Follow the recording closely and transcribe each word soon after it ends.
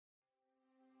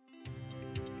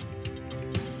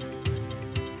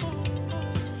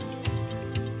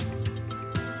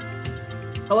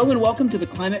Hello and welcome to the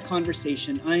Climate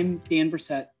Conversation. I'm Dan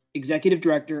Brissett, Executive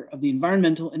Director of the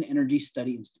Environmental and Energy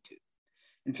Study Institute.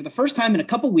 And for the first time in a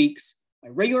couple weeks, my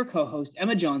regular co-host,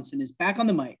 Emma Johnson, is back on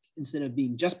the mic instead of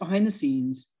being just behind the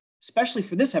scenes, especially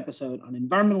for this episode on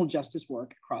environmental justice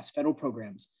work across federal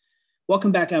programs.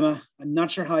 Welcome back, Emma. I'm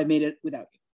not sure how I made it without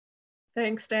you.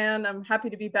 Thanks, Dan. I'm happy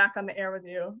to be back on the air with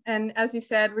you. And as you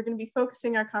said, we're going to be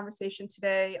focusing our conversation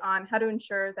today on how to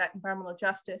ensure that environmental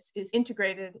justice is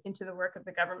integrated into the work of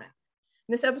the government.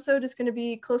 And this episode is going to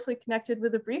be closely connected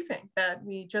with a briefing that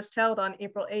we just held on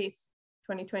April 8th,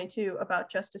 2022 about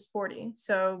Justice 40.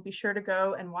 So be sure to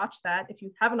go and watch that if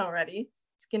you haven't already.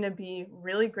 It's going to be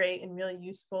really great and really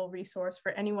useful resource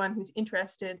for anyone who's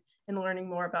interested in learning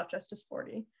more about Justice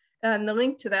 40. And the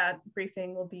link to that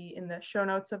briefing will be in the show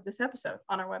notes of this episode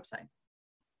on our website.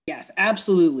 Yes,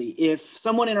 absolutely. If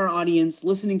someone in our audience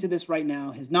listening to this right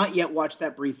now has not yet watched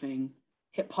that briefing,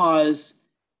 hit pause,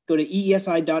 go to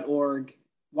eesi.org,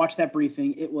 watch that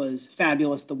briefing. It was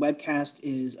fabulous. The webcast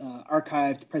is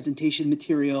archived, presentation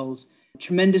materials,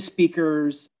 tremendous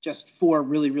speakers, just four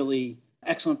really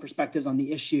excellent perspectives on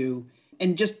the issue.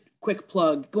 And just quick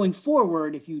plug, going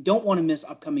forward, if you don't want to miss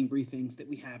upcoming briefings that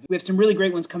we have some really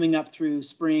great ones coming up through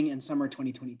spring and summer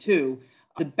 2022.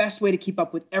 The best way to keep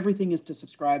up with everything is to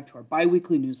subscribe to our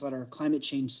bi-weekly newsletter, Climate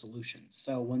Change Solutions.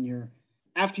 So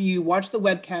after you watch the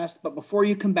webcast, but before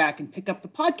you come back and pick up the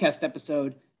podcast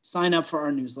episode, sign up for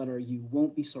our newsletter. You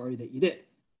won't be sorry that you did.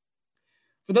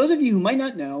 For those of you who might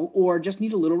not know, or just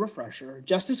need a little refresher,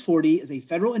 Justice 40 is a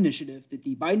federal initiative that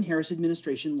the Biden-Harris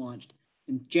administration launched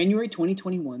in January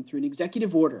 2021 through an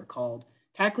executive order called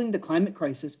Tackling the Climate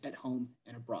Crisis at Home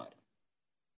and Abroad.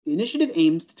 The initiative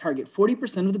aims to target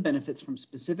 40% of the benefits from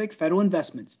specific federal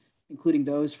investments, including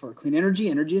those for clean energy,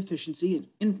 energy efficiency,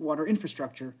 and water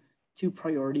infrastructure, to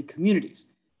priority communities.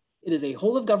 It is a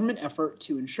whole-of-government effort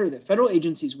to ensure that federal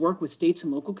agencies work with states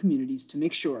and local communities to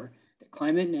make sure that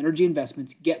climate and energy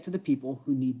investments get to the people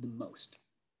who need them most.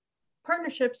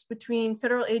 Partnerships between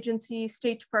federal agencies,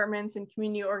 state departments, and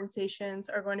community organizations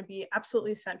are going to be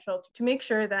absolutely essential to make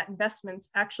sure that investments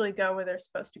actually go where they're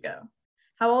supposed to go.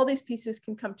 How all these pieces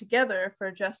can come together for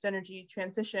a just energy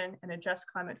transition and a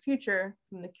just climate future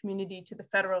from the community to the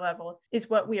federal level is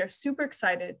what we are super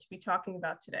excited to be talking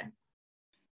about today.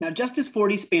 Now, Justice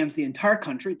 40 spans the entire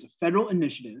country. It's a federal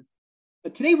initiative,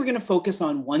 but today we're going to focus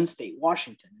on one state,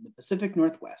 Washington, in the Pacific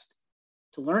Northwest,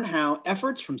 to learn how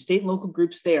efforts from state and local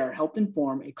groups there helped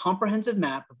inform a comprehensive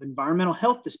map of environmental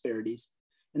health disparities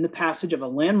in the passage of a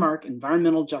landmark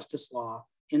environmental justice law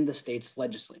in the state's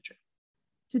legislature.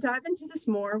 To dive into this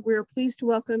more, we are pleased to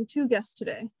welcome two guests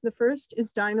today. The first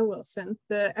is Dinah Wilson,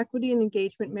 the Equity and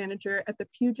Engagement Manager at the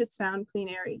Puget Sound Clean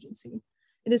Air Agency.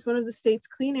 It is one of the state's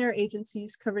clean air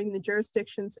agencies covering the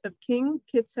jurisdictions of King,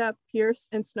 Kitsap, Pierce,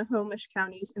 and Snohomish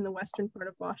counties in the western part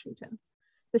of Washington.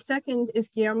 The second is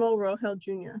Guillermo Rogel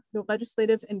Jr., the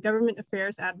Legislative and Government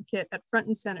Affairs Advocate at Front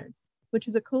and Centered, which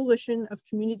is a coalition of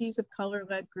communities of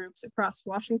color-led groups across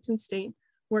Washington state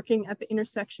working at the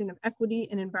intersection of equity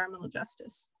and environmental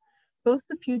justice. Both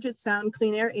the Puget Sound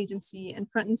Clean Air Agency and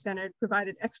Front and Centered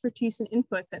provided expertise and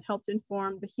input that helped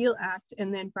inform the HEAL Act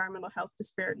and the Environmental Health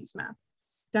Disparities Map.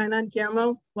 Dinah and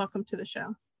Guillermo, welcome to the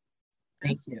show.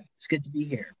 Thank you. It's good to be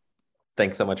here.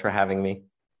 Thanks so much for having me.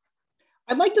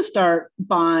 I'd like to start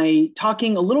by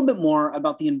talking a little bit more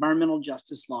about the environmental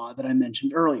justice law that I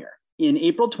mentioned earlier. In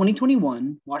April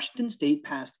 2021, Washington State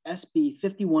passed SB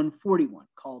 5141,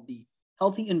 called the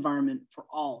Healthy Environment for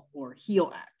All, or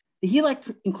HEAL Act. The HEAL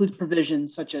Act includes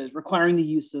provisions such as requiring the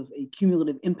use of a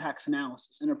cumulative impacts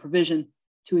analysis and a provision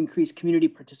to increase community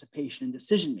participation in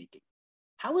decision-making.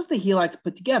 How was the HEAL Act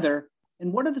put together,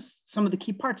 and what are some of the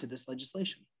key parts of this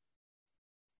legislation?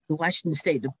 The Washington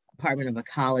State Department of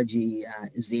Ecology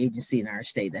is the agency in our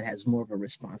state that has more of a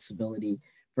responsibility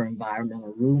for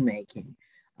environmental rulemaking.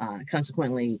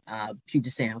 Consequently,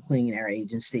 Puget Sound Clean Air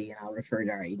Agency, and I'll refer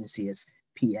to our agency as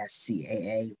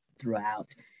PSCAA throughout,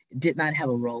 did not have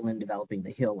a role in developing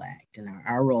the HEAL Act. And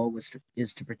our role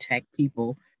is to protect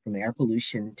people from air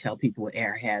pollution, tell people what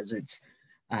air hazards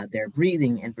they're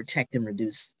breathing, and protect and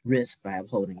reduce risk by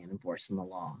upholding and enforcing the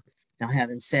law. Now,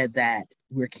 having said that,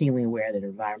 we're keenly aware that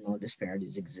environmental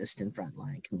disparities exist in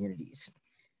frontline communities.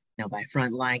 Now, by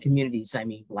frontline communities, I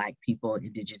mean Black people,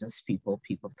 Indigenous people,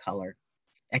 people of color,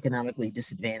 economically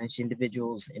disadvantaged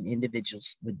individuals, and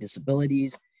individuals with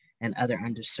disabilities, and other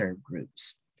underserved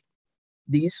groups.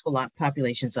 These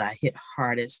populations are hit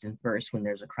hardest and first when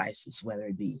there's a crisis, whether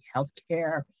it be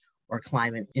healthcare or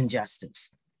climate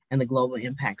injustice, and the global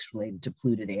impacts related to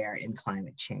polluted air and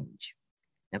climate change.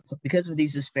 Now, because of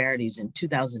these disparities, in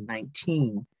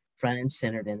 2019, front and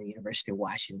centered in the University of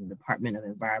Washington Department of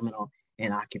Environmental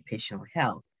and Occupational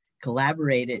Health,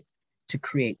 collaborated to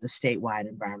create the statewide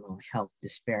environmental health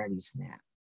disparities map.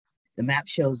 The map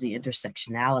shows the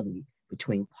intersectionality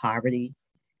between poverty,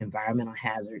 environmental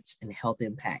hazards, and health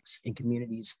impacts in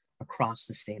communities across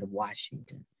the state of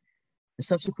Washington. And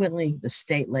subsequently, the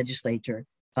state legislature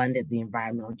funded the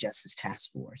Environmental Justice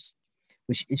Task Force,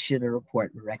 which issued a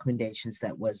report with recommendations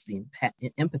that was the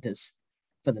impetus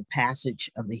for the passage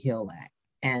of the HILL Act.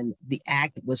 And the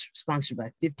act was sponsored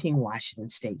by 15 Washington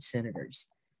state senators.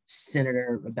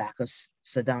 Senator Rebecca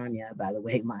Sadania, by the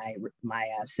way, my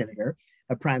senator,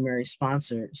 a primary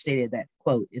sponsor, stated that,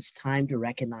 quote, "It's time to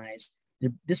recognize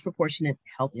the disproportionate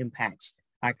health impacts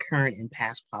our current and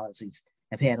past policies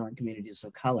have had on communities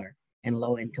of color and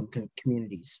low-income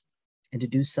communities, and to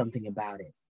do something about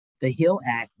it." The HILL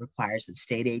Act requires that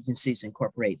state agencies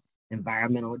incorporate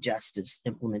environmental justice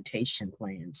implementation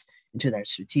plans into their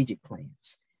strategic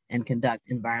plans and conduct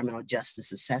environmental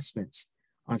justice assessments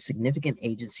on significant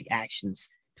agency actions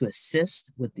to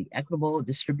assist with the equitable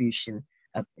distribution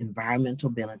of environmental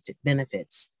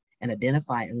benefits and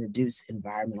identify and reduce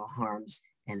environmental harms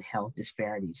and health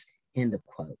disparities, end of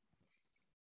quote.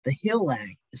 The HILL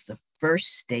Act is the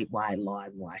first statewide law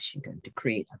in Washington to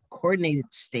create a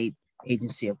coordinated state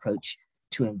agency approach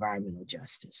to environmental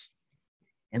justice.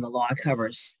 And the law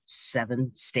covers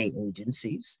 7 state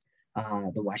agencies,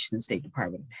 the Washington State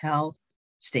Department of Health,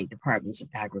 State Departments of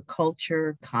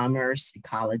Agriculture, Commerce,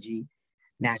 Ecology,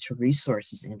 Natural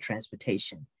Resources, and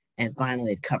Transportation. And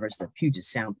finally, it covers the Puget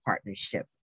Sound Partnership.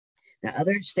 Now,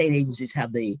 other state agencies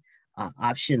have the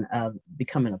option of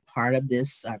becoming a part of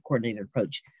this coordinated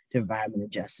approach to environmental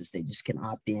justice. They just can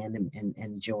opt in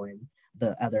and join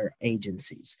the other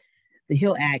agencies. The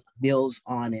HILL Act builds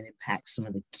on and impacts some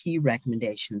of the key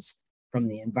recommendations from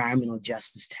the Environmental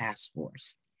Justice Task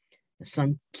Force.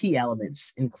 Some key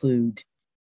elements include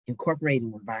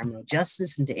incorporating environmental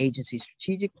justice into agency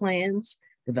strategic plans,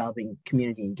 developing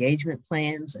community engagement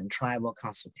plans and tribal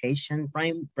consultation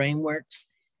frameworks,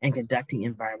 and conducting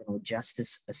environmental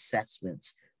justice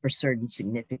assessments for certain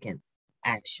significant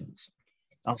actions.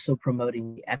 Also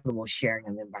promoting the equitable sharing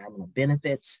of environmental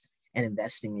benefits and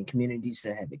investing in communities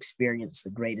that have experienced the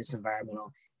greatest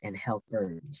environmental and health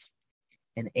burdens.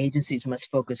 And agencies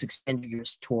must focus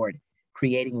expenditures toward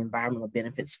creating environmental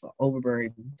benefits for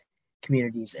overburdened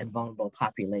communities and vulnerable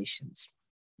populations.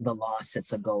 The law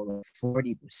sets a goal of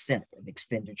 40% of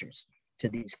expenditures to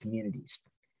these communities,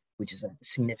 which is a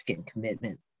significant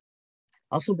commitment.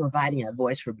 Also providing a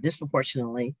voice for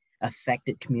disproportionately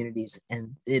affected communities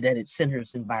and that it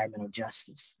centers environmental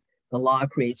justice. The law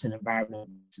creates an environmental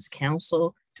justice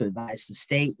council to advise the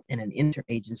state and an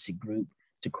interagency group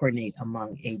to coordinate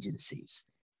among agencies.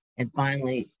 And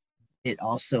finally, it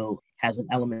also has an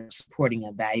element of supporting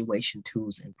evaluation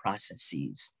tools and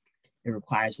processes. It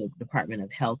requires the Department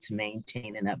of Health to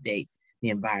maintain and update the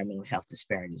environmental health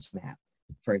disparities map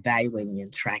for evaluating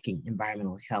and tracking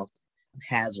environmental health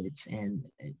hazards and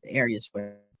areas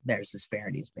where there's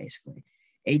disparities, basically.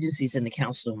 Agencies in the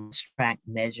council must track,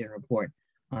 measure, and report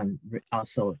on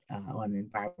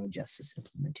environmental justice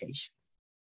implementation.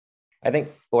 I think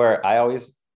where I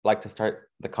always like to start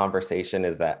the conversation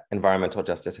is that environmental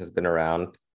justice has been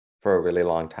around for a really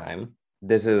long time.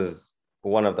 This is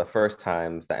one of the first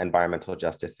times that environmental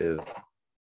justice is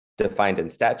defined in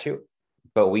statute,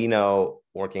 but we know,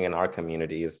 working in our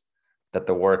communities, that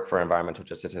the work for environmental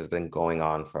justice has been going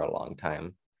on for a long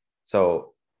time.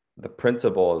 So the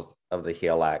principles of the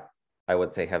HEAL Act, I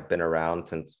would say, have been around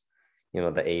since, the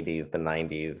 80s, the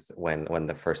 90s,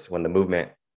 when the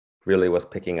movement really was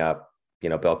picking up.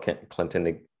 Bill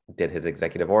Clinton did his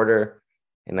executive order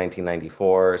in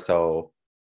 1994. So,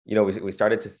 we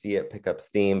started to see it pick up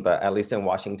steam, but at least in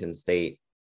Washington state,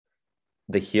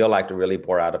 the HEAL Act really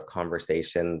bore out of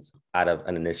conversations out of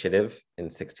an initiative in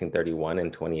 1631 in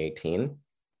 2018.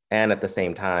 And at the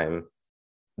same time,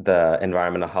 the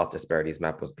environmental health disparities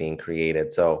map was being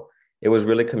created. So it was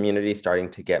really community starting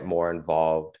to get more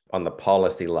involved on the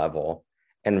policy level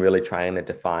and really trying to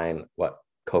define what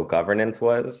co-governance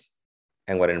was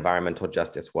and what environmental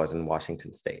justice was in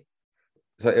Washington state.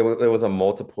 So it was a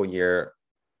multiple year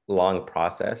long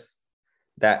process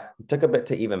that took a bit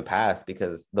to even pass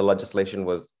because the legislation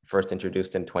was first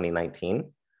introduced in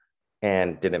 2019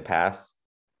 and didn't pass.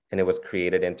 And it was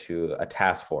created into a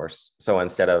task force. So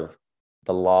instead of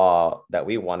the law that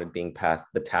we wanted being passed,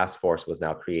 the task force was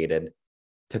now created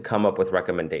to come up with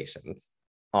recommendations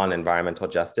on environmental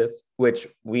justice, which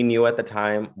we knew at the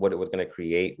time what it was going to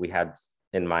create. We had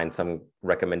in mind some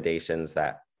recommendations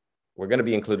that were going to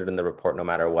be included in the report no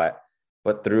matter what.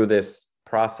 But through this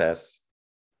process,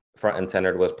 front and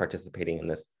centered was participating in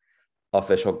this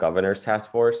official governor's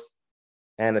task force,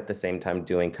 and at the same time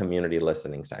doing community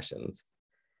listening sessions,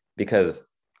 because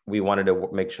we wanted to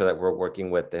make sure that we're working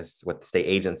with the state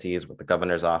agencies, with the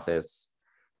governor's office,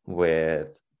 with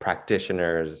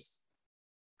practitioners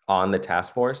on the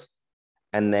task force,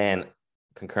 and then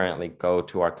concurrently go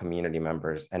to our community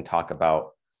members and talk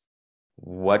about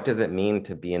what does it mean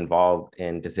to be involved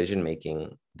in decision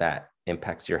making that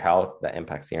impacts your health, that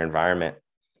impacts your environment.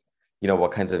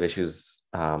 What kinds of issues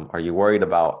are you worried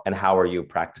about, and how are you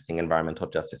practicing environmental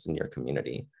justice in your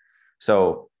community?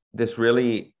 So this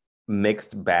really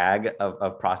mixed bag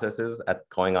of processes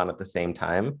going on at the same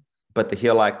time. But the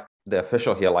HEAL Act, the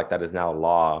official HEAL Act that is now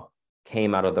law,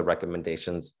 came out of the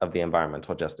recommendations of the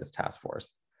Environmental Justice Task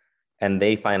Force. And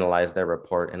they finalized their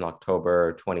report in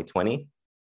October 2020.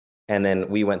 And then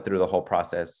we went through the whole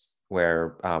process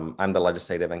where I'm the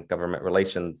legislative and government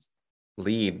relations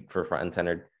lead for Front and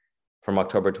Centered from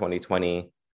October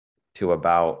 2020 to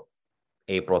about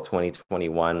April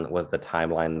 2021 was the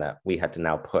timeline that we had to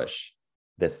now push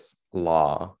this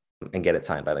law and get it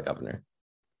signed by the governor.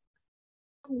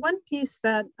 One piece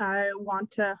that I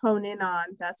want to hone in on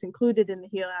that's included in the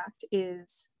HEAL Act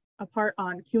is a part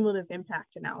on cumulative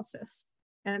impact analysis.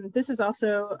 And this is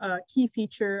also a key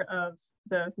feature of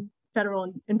the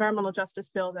federal environmental justice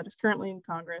bill that is currently in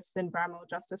Congress, the Environmental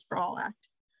Justice for All Act.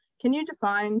 Can you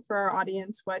define for our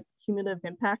audience what cumulative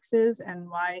impacts is and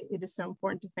why it is so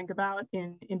important to think about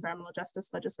in environmental justice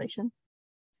legislation?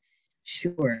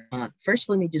 Sure. First,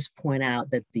 let me just point out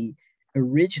that the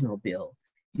original bill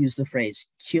used the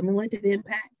phrase cumulative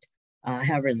impact.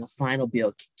 However, in the final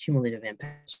bill, cumulative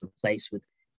impacts were replaced with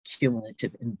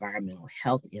cumulative environmental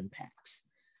health impacts.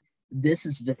 This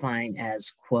is defined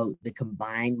as, quote, the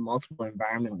combined multiple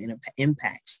environmental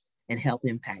impacts and health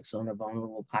impacts on a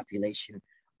vulnerable population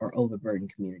or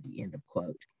overburdened community, end of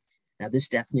quote. Now, this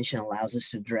definition allows us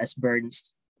to address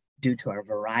burdens due to a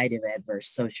variety of adverse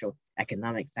social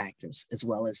economic factors, as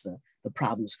well as the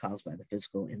problems caused by the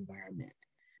physical environment.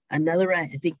 Another, I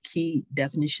think, key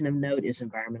definition of note is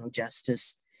environmental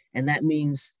justice, and that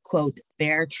means, quote,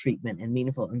 fair treatment and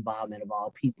meaningful involvement of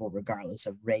all people, regardless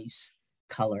of race,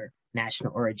 color,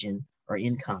 national origin, or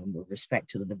income, with respect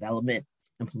to the development,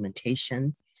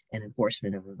 implementation, and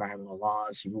enforcement of environmental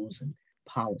laws, rules, and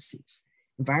policies.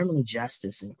 Environmental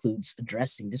justice includes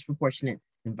addressing disproportionate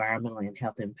environmental and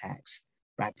health impacts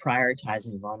by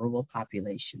prioritizing vulnerable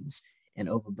populations and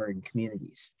overburdened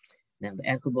communities. Now, the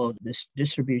equitable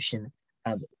distribution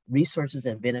of resources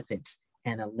and benefits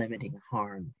and a limiting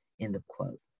harm, end of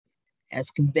quote.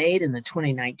 As conveyed in the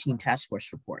 2019 Task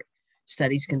Force report,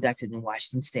 studies conducted in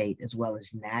Washington State, as well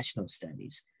as national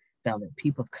studies, found that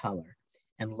people of color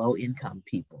and low-income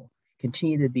people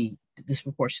continue to be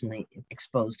disproportionately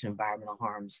exposed to environmental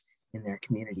harms in their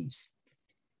communities.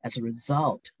 As a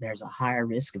result, there's a higher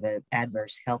risk of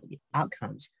adverse health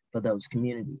outcomes for those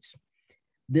communities.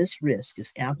 This risk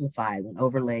is amplified when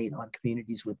overlaid on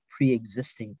communities with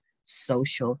pre-existing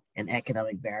social and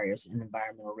economic barriers and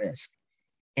environmental risk,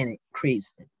 and it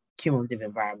creates cumulative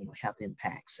environmental health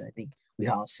impacts. I think we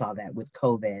all saw that with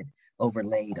COVID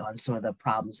overlaid on some of the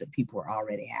problems that people were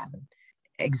already having.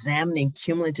 Examining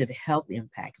cumulative health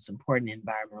impact is important in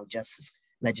environmental justice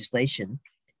legislation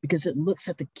because it looks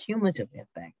at the cumulative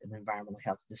effect of environmental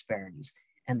health disparities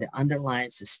and the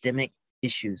underlying systemic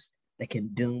issues that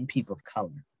can doom people of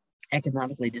color,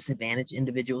 economically disadvantaged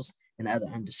individuals, and other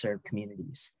underserved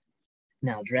communities.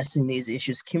 Now, addressing these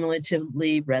issues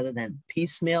cumulatively rather than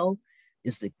piecemeal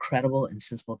is the credible and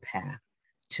sensible path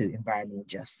to environmental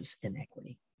justice and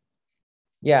equity.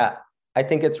 Yeah, I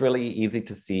think it's really easy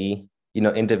to see,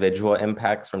 individual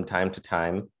impacts from time to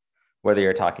time, whether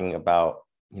you're talking about,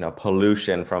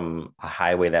 pollution from a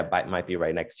highway that might be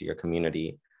right next to your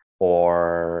community,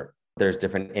 or there's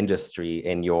different industry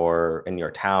in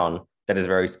your town that is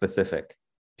very specific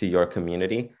to your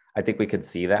community. I think we could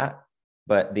see that,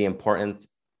 but the importance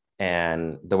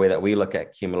and the way that we look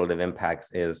at cumulative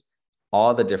impacts is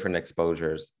all the different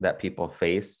exposures that people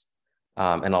face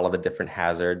and all of the different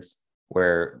hazards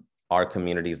where our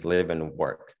communities live and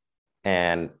work.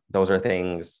 And those are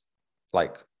things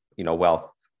like,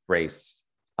 wealth, race,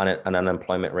 an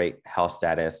unemployment rate, health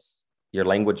status, your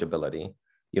language ability,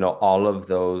 all of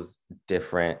those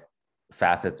different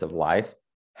facets of life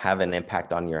have an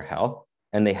impact on your health,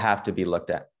 and they have to be looked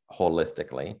at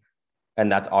holistically.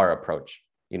 And that's our approach.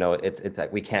 It's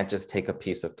like we can't just take a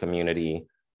piece of community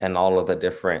and all of the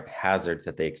different hazards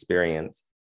that they experience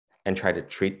and try to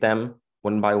treat them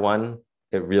one by one.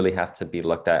 It really has to be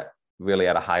looked at really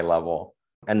at a high level.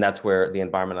 And that's where the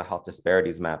environmental health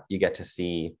disparities map, you get to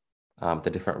see the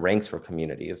different ranks for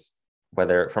communities.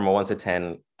 whether from a 1 to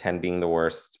 10, 10 being the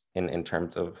worst in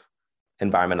terms of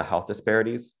environmental health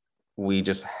disparities. We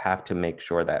just have to make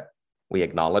sure that we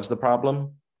acknowledge the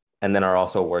problem and then are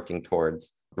also working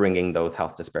towards bringing those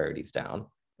health disparities down.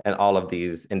 And all of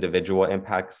these individual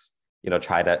impacts,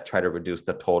 try to reduce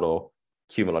the total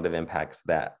cumulative impacts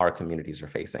that our communities are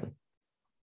facing.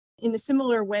 In a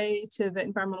similar way to the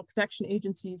Environmental Protection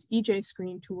Agency's EJ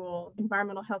Screen tool,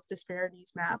 Environmental Health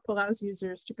Disparities Map allows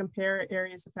users to compare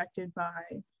areas affected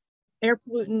by air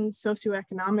pollutants,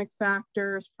 socioeconomic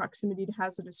factors, proximity to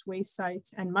hazardous waste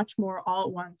sites, and much more all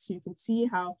at once. So you can see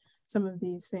how some of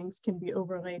these things can be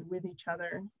overlaid with each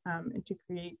other and to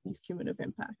create these cumulative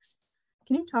impacts.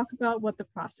 Can you talk about what the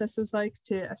process was like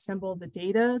to assemble the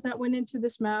data that went into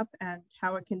this map and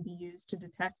how it can be used to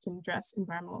detect and address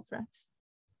environmental threats?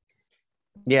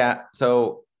 Yeah,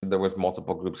 so there was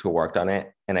multiple groups who worked on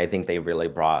it, and I think they really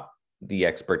brought the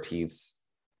expertise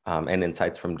and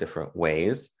insights from different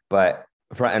ways. But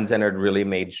Front and Centered really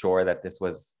made sure that this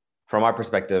was, from our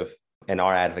perspective and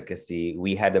our advocacy,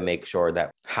 we had to make sure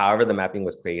that however the mapping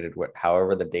was created,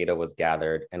 however the data was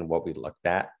gathered and what we looked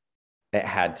at, it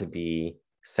had to be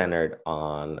centered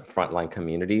on frontline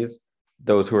communities,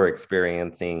 those who are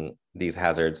experiencing these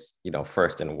hazards,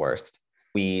 first and worst.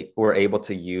 We were able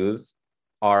to use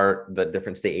the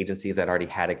different state agencies that already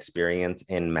had experience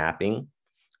in mapping,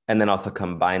 and then also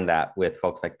combine that with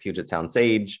folks like Puget Sound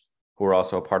SAGE, who are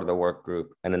also a part of the work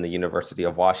group, and then the University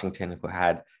of Washington, who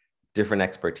had different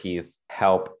expertise,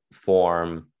 help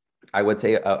form, I would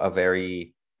say, a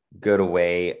very good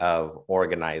way of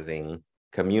organizing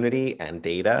community and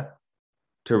data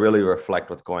to really reflect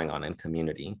what's going on in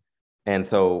community. And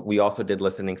so we also did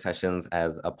listening sessions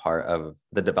as a part of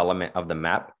the development of the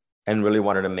map, and really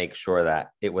wanted to make sure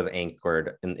that it was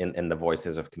anchored in the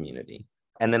voices of community.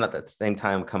 And then at the same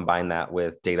time, combine that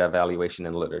with data evaluation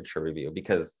and literature review,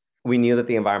 because we knew that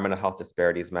the environmental health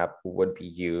disparities map would be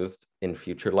used in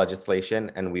future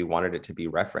legislation, and we wanted it to be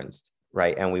referenced,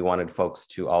 right? And we wanted folks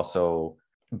to also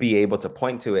be able to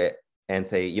point to it and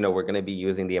say, we're going to be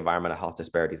using the environmental health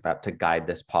disparities map to guide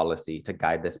this policy, to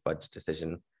guide this budget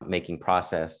decision-making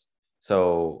process.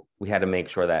 So we had to make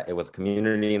sure that it was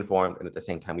community informed, and at the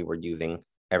same time, we were using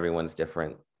everyone's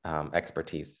different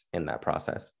expertise in that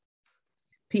process.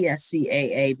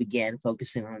 PSCAA began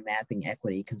focusing on mapping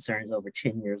equity concerns over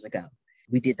 10 years ago.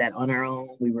 We did that on our own.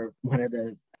 We were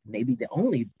maybe the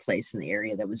only place in the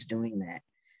area that was doing that.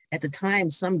 At the time,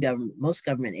 most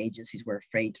government agencies were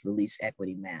afraid to release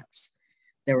equity maps.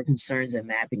 There were concerns that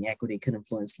mapping equity could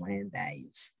influence land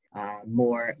values.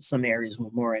 Some areas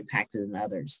were more impacted than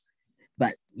others.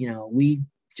 But, we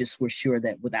just were sure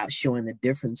that without showing the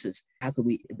differences, how could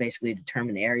we basically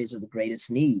determine areas of the greatest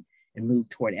need and move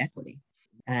toward equity?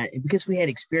 Because we had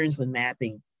experience with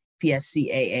mapping,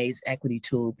 PSCAA's equity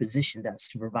tool positioned us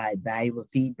to provide valuable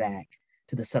feedback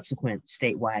to the subsequent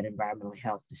statewide environmental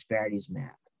health disparities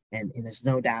map. And there's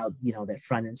no doubt, that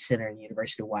Front and Center and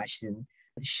University of Washington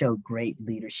showed great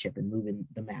leadership in moving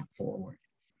the map forward.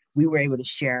 We were able to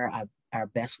share our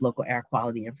best local air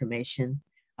quality information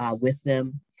with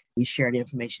them. We shared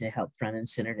information to help Front and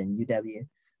Center and UW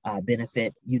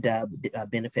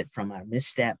benefit from our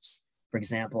missteps. For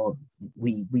example,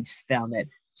 we found that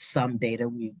some data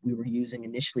we were using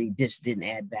initially just didn't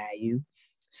add value.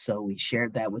 So we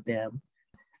shared that with them.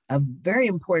 A very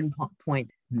important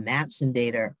point, maps and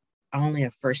data are only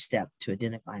a first step to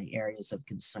identifying areas of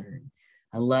concern.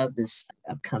 I love this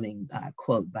upcoming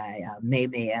quote by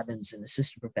May Evans, an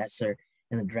assistant professor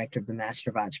and the director of the Master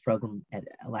of Arts program at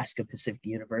Alaska Pacific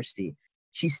University.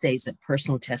 She states that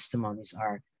personal testimonies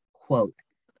are, quote,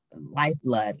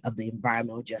 lifeblood of the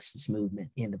environmental justice movement,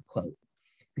 end of quote,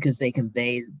 because they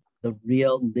convey the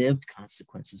real lived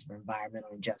consequences of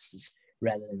environmental injustice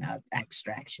rather than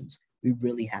abstractions. We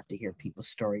really have to hear people's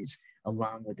stories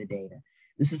along with the data.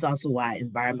 This is also why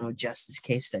environmental justice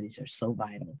case studies are so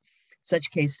vital.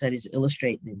 Such case studies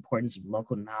illustrate the importance of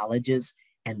local knowledges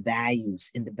and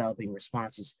values in developing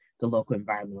responses to local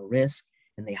environmental risk,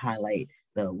 and they highlight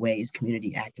the ways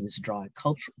community activists draw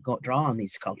on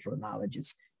these cultural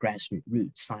knowledges,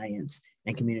 grassroots science,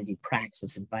 and community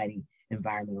praxis in fighting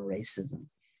environmental racism.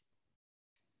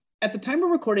 At the time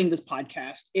we're recording this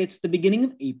podcast, it's the beginning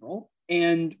of April,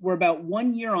 and we're about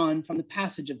 1 year on from the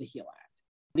passage of the HEAL Act.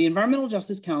 The Environmental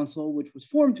Justice Council, which was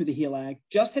formed through the HEAL Act,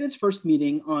 just had its first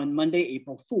meeting on Monday,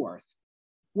 April 4th.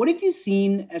 What have you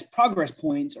seen as progress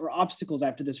points or obstacles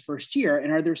after this first year,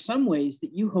 and are there some ways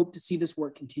that you hope to see this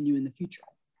work continue in the future?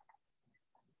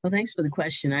 Well, thanks for the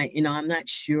question. I'm not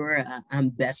sure I'm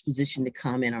best positioned to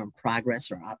comment on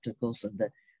progress or obstacles of the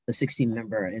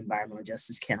 16-member Environmental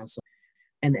Justice Council.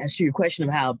 And as to your question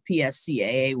of how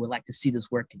PSCAA would like to see this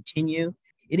work continue,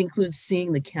 it includes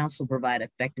seeing the council provide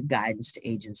effective guidance to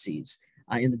agencies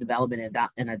in the development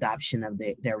and adoption of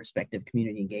their respective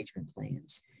community engagement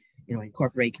plans.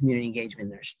 Incorporate community engagement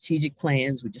in their strategic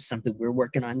plans, which is something we're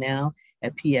working on now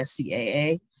at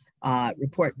PSCAA.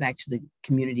 Report back to the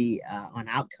community on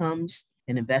outcomes,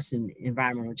 and invest in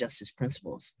environmental justice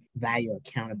principles. Value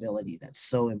accountability, that's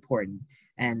so important.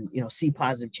 And see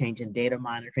positive change in data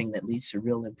monitoring that leads to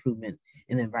real improvement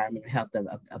in the environmental health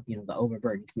of the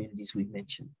overburdened communities we've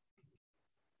mentioned.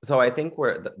 So I think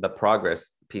we're the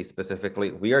progress piece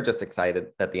specifically, we are just excited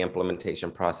that the implementation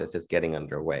process is getting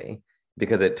underway,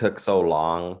 because it took so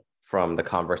long from the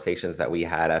conversations that we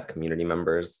had as community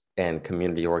members and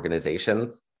community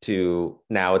organizations to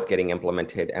now it's getting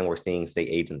implemented, and we're seeing state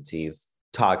agencies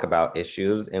talk about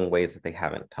issues in ways that they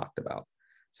haven't talked about.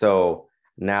 So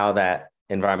now that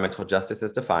environmental justice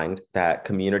is defined, that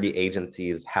community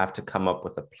agencies have to come up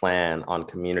with a plan on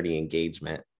community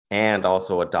engagement and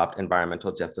also adopt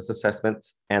environmental justice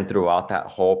assessments. And throughout that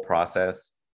whole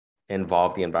process,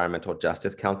 involve the Environmental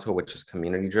Justice Council, which is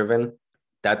community driven.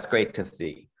 That's great to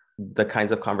see. The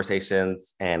kinds of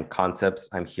conversations and concepts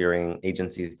I'm hearing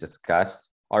agencies discuss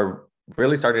are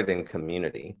really started in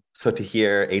community. So to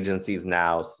hear agencies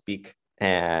now speak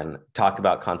and talk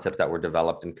about concepts that were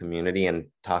developed in community and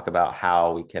talk about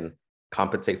how we can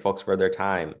compensate folks for their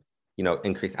time,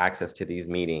 increase access to these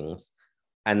meetings,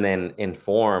 and then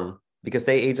inform, because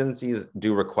state agencies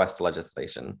do request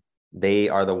legislation. They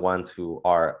are the ones who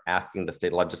are asking the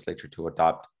state legislature to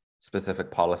adopt specific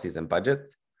policies and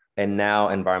budgets. And now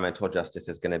environmental justice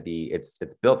is going to be, it's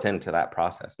built into that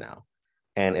process now.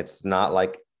 And it's not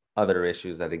like other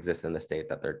issues that exist in the state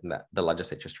that the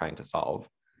legislature is trying to solve.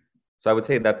 So I would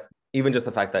say that's even just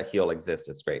the fact that HEAL exists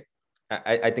is great.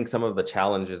 I think some of the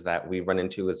challenges that we run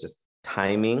into is just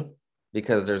timing,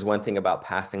 because there's one thing about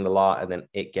passing the law and then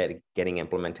it getting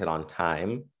implemented on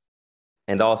time.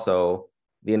 And also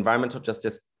the Environmental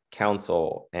Justice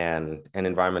Council and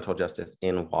environmental justice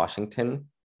in Washington,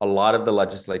 a lot of the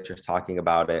legislature is talking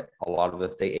about it. A lot of the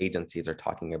state agencies are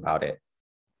talking about it.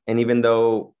 And even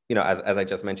though, as I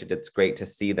just mentioned, it's great to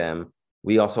see them,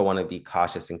 we also want to be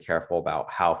cautious and careful about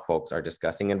how folks are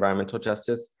discussing environmental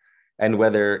justice and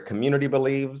whether community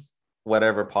believes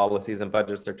whatever policies and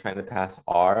budgets they're trying to pass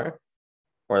are,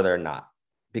 or they're not.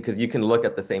 Because you can look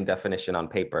at the same definition on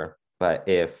paper, but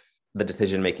if the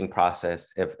decision-making process,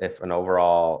 if an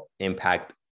overall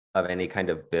impact of any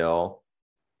kind of bill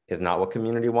is not what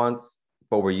community wants,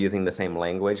 but we're using the same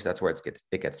language, that's where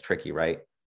it gets tricky, right?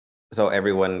 So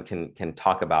everyone can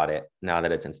talk about it now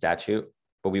that it's in statute,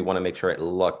 but we want to make sure it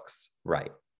looks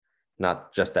right,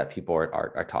 not just that people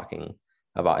are talking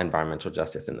about environmental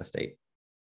justice in the state.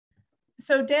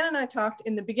 So Dan and I talked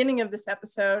in the beginning of this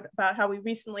episode about how we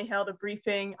recently held a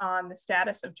briefing on the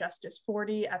status of Justice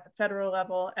 40 at the federal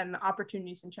level and the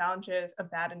opportunities and challenges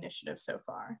of that initiative so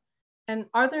far. And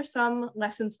are there some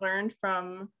lessons learned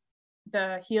from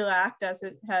the HEAL Act as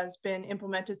it has been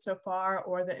implemented so far,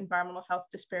 or the environmental health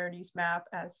disparities map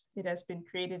as it has been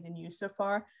created and used so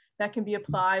far, that can be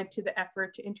applied to the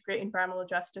effort to integrate environmental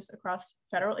justice across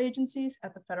federal agencies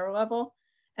at the federal level?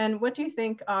 And what do you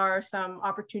think are some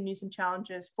opportunities and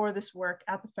challenges for this work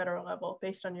at the federal level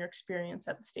based on your experience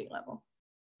at the state level?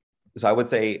 So I would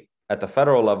say at the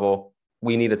federal level,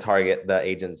 we need to target the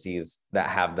agencies that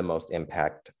have the most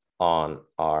impact on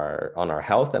our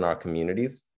health and our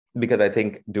communities, because I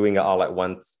think doing it all at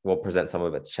once will present some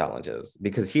of its challenges.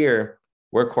 Because here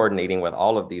we're coordinating with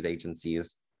all of these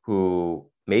agencies who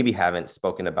maybe haven't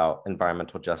spoken about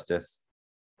environmental justice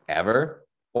ever,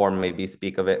 or maybe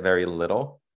speak of it very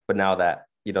little. But now that,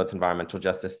 it's environmental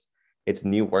justice, it's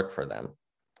new work for them.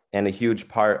 And a huge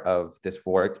part of this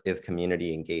work is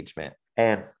community engagement.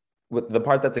 And the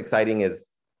part that's exciting is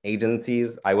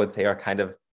agencies, I would say, are kind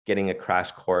of getting a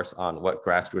crash course on what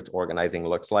grassroots organizing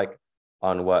looks like,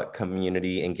 on what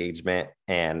community engagement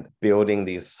and building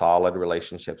these solid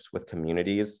relationships with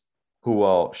communities who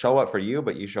will show up for you,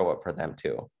 but you show up for them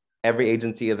too. Every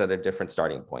agency is at a different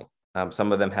starting point.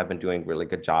 Some of them have been doing really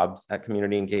good jobs at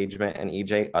community engagement and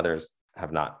EJ, others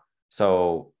have not.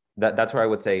 So that's where I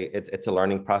would say it's a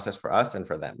learning process for us and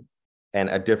for them. And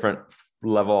a different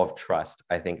level of trust,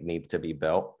 I think, needs to be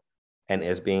built and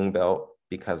is being built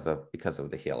because of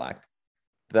the HEAL Act.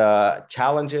 The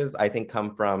challenges, I think,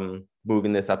 come from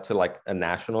moving this up to like a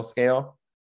national scale.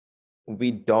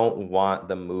 We don't want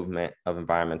the movement of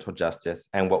environmental justice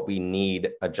and what we need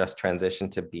a just transition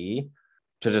to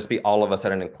just be all of a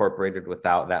sudden incorporated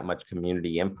without that much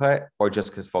community input, or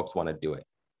just because folks want to do it.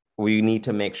 We need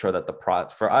to make sure that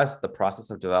for us, the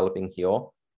process of developing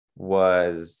HEAL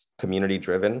was community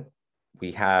driven.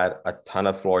 We had a ton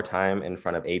of floor time in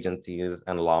front of agencies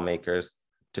and lawmakers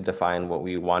to define what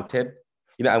we wanted,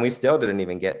 and we still didn't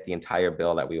even get the entire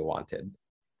bill that we wanted.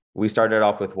 We started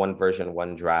off with one version,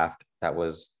 one draft that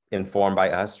was informed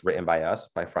by us, written by us,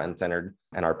 by Front and Centered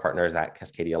and our partners at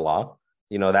Cascadia Law.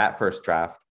 That first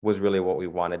draft was really what we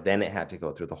wanted. Then it had to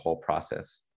go through the whole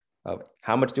process of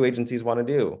how much do agencies want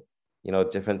to do?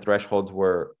 Different thresholds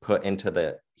were put into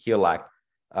the HEAL Act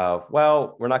of,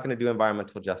 well, we're not going to do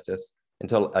environmental justice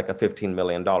until like a $15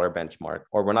 million benchmark,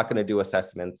 or we're not going to do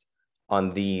assessments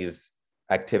on these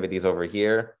activities over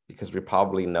here because we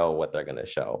probably know what they're going to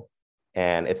show.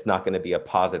 And it's not going to be a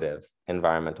positive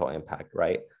environmental impact,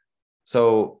 right?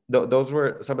 So those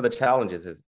were some of the challenges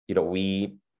is,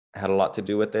 we had a lot to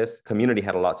do with this. Community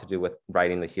had a lot to do with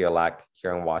writing the HEAL Act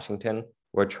here in Washington.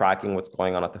 We're tracking what's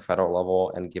going on at the federal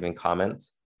level and giving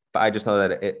comments. But I just know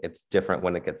that it's different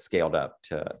when it gets scaled up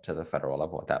to the federal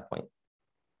level at that point.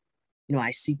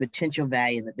 I see potential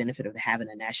value in the benefit of having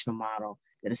a national model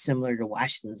that is similar to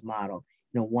Washington's model,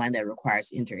 one that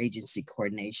requires interagency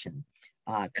coordination,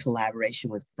 collaboration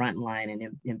with frontline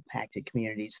and impacted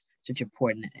communities, such an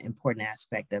important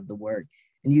aspect of the work,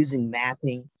 and using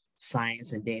mapping,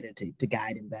 science, and data to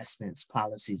guide investments,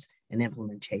 policies, and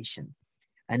implementation.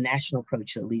 A national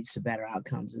approach that leads to better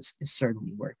outcomes is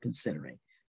certainly worth considering.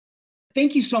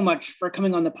 Thank you so much for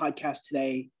coming on the podcast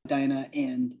today, Dinah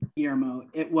and Guillermo.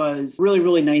 It was really,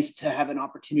 really nice to have an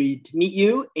opportunity to meet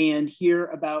you and hear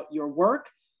about your work,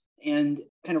 and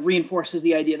kind of reinforces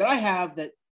the idea that I have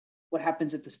that what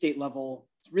happens at the state level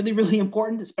is really, really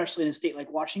important, especially in a state like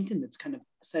Washington that's kind of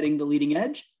setting the leading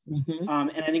edge. Mm-hmm.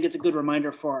 And I think it's a good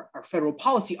reminder for our federal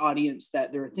policy audience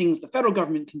that there are things the federal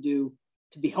government can do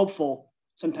to be helpful.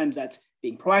 Sometimes that's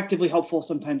being proactively helpful.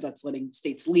 Sometimes that's letting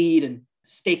states lead and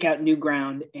stake out new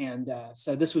ground. And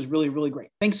so this was really, really great.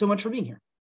 Thanks so much for being here.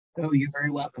 Oh, you're very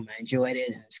welcome. I enjoyed it.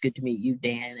 And it's good to meet you,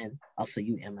 Dan, and also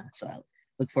you, Emma. So I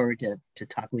look forward to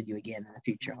talking with you again in the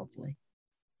future, hopefully.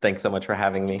 Thanks so much for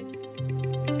having me.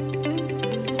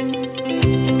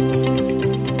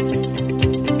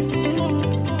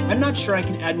 I'm not sure I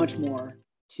can add much more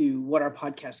to what our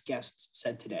podcast guests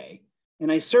said today.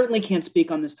 And I certainly can't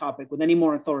speak on this topic with any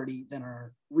more authority than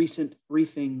our recent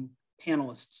briefing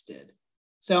panelists did.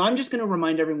 So I'm just going to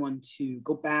remind everyone to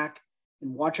go back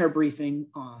and watch our briefing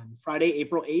on Friday,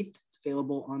 April 8th. It's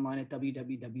available online at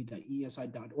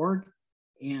www.esi.org.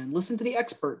 And listen to the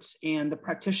experts and the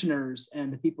practitioners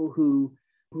and the people who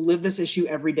live this issue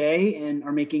every day and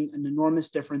are making an enormous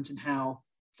difference in how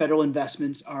federal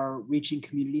investments are reaching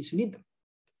communities who need them.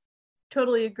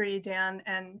 Totally agree, Dan.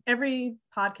 And every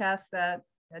podcast that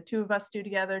the two of us do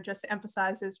together just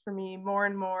emphasizes for me more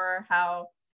and more how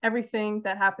everything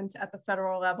that happens at the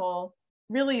federal level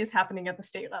really is happening at the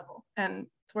state level. And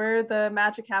it's where the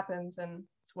magic happens, and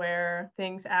it's where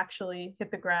things actually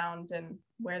hit the ground, and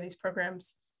where these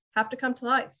programs have to come to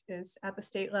life is at the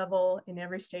state level in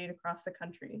every state across the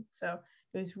country. So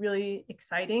it was really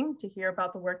exciting to hear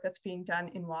about the work that's being done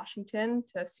in Washington,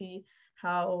 to see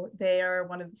how they are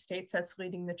one of the states that's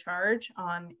leading the charge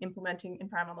on implementing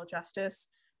environmental justice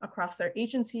across their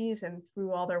agencies and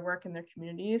through all their work in their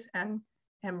communities. And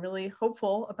I'm really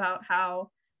hopeful about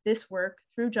how this work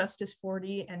through Justice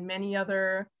 40 and many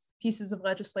other pieces of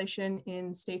legislation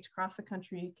in states across the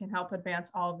country can help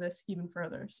advance all of this even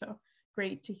further. So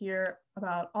great to hear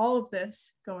about all of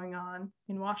this going on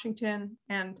in Washington,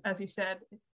 and as you said,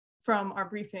 from our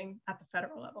briefing at the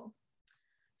federal level.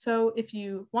 So if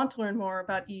you want to learn more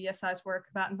about EESI's work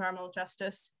about environmental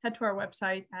justice, head to our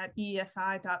website at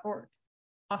eesi.org.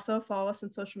 Also follow us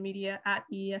on social media at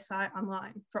EESI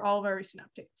Online for all of our recent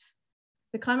updates.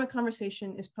 The Climate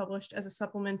Conversation is published as a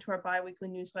supplement to our bi-weekly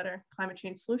newsletter, Climate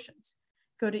Change Solutions.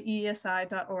 Go to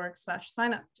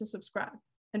eesi.org/sign-up to subscribe,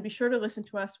 and be sure to listen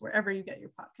to us wherever you get your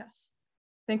podcasts.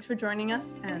 Thanks for joining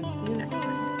us, and see you next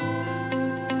time.